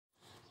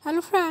Hello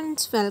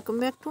friends, welcome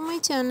back to my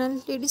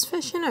channel Ladies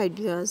Fashion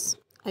Ideas.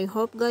 I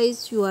hope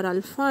guys you are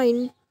all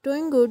fine,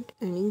 doing good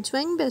and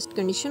enjoying best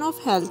condition of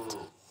health.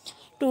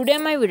 Today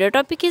my video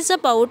topic is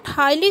about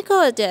highly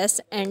gorgeous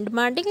and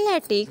demanding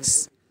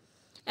latex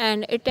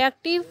and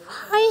attractive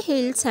high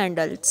heel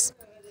sandals.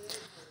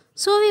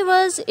 So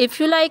viewers, if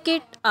you like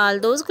it all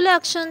those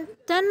collections,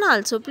 then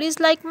also please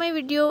like my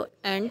video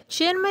and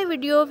share my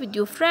video with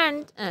your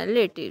friends and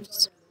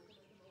relatives.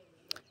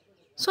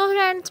 So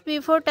friends,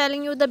 before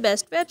telling you the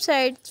best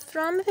websites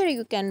from where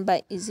you can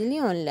buy easily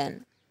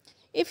online,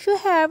 if you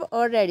have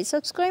already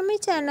subscribed my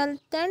channel,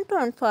 then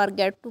don't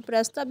forget to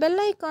press the bell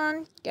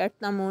icon, get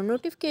the more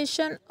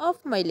notification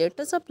of my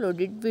latest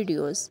uploaded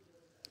videos.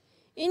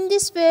 In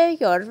this way,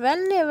 you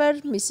will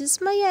never misses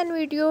my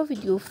any video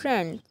with your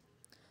friends.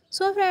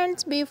 So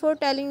friends, before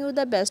telling you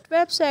the best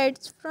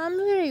websites from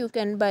where you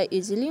can buy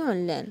easily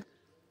online,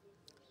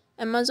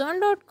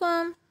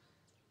 Amazon.com,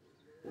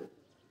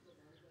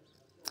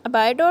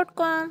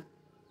 buy.com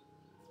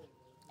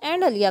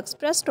and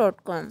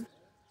AliExpress.com.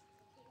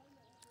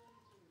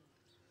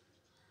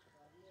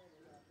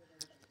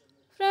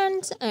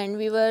 Friends and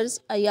viewers,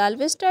 I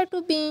always try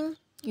to bring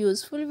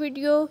useful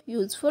video,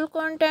 useful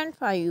content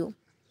for you.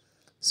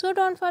 So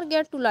don't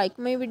forget to like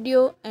my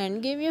video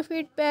and give your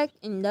feedback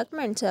in the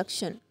comment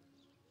section.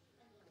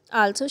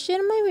 Also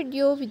share my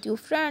video with your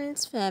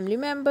friends, family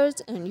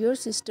members and your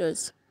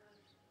sisters.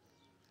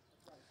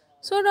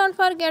 So don't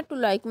forget to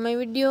like my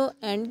video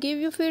and give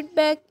your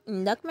feedback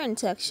in the comment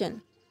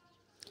section.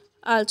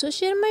 Also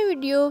share my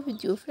video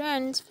with your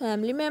friends,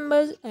 family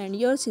members and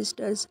your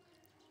sisters.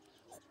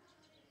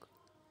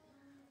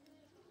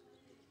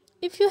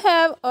 If you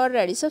have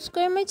already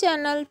subscribed my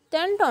channel,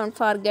 then don't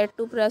forget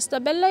to press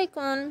the bell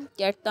icon,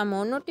 get the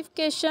more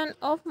notification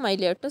of my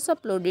latest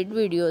uploaded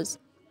videos.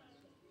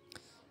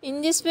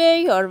 In this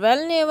way, you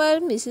will never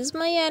misses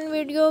my end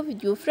video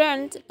with your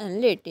friends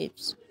and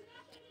relatives.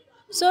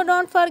 So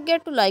don't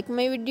forget to like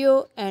my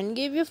video and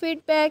give your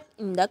feedback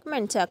in the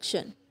comment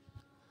section.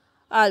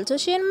 Also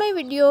share my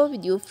video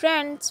with your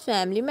friends,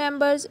 family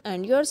members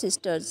and your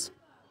sisters.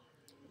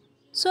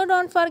 So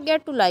don't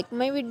forget to like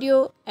my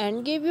video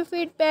and give your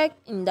feedback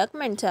in the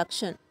comment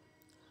section.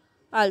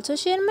 Also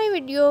share my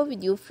video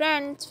with your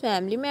friends,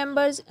 family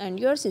members and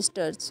your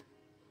sisters.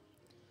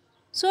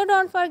 So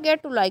don't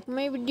forget to like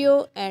my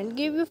video and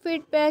give your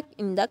feedback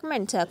in the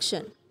comment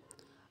section.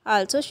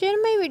 Also share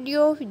my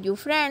video with your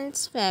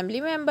friends,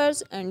 family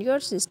members and your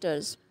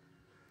sisters.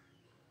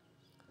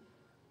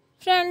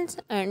 Friends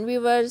and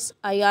viewers,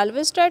 I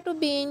always try to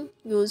bring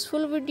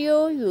useful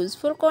video,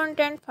 useful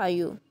content for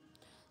you.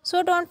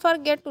 So don't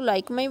forget to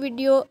like my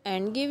video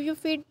and give your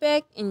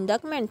feedback in the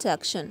comment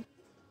section.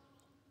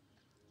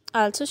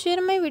 Also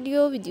share my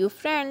video with your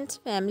friends,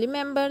 family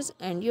members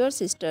and your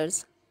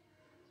sisters.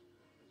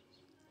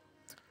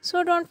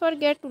 So don't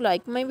forget to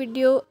like my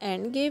video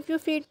and give your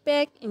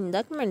feedback in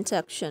the comment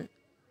section.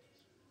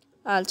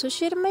 Also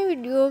share my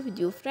video with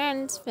your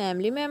friends,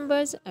 family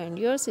members and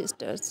your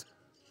sisters.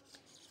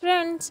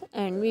 Friends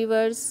and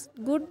viewers,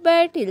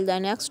 goodbye till the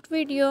next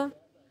video.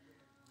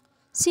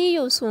 See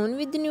you soon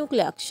with the new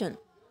collection.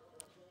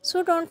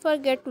 So don't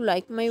forget to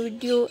like my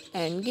video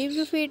and give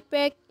your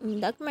feedback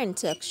in the comment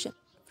section.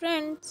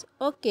 Friends,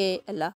 okay, Allah.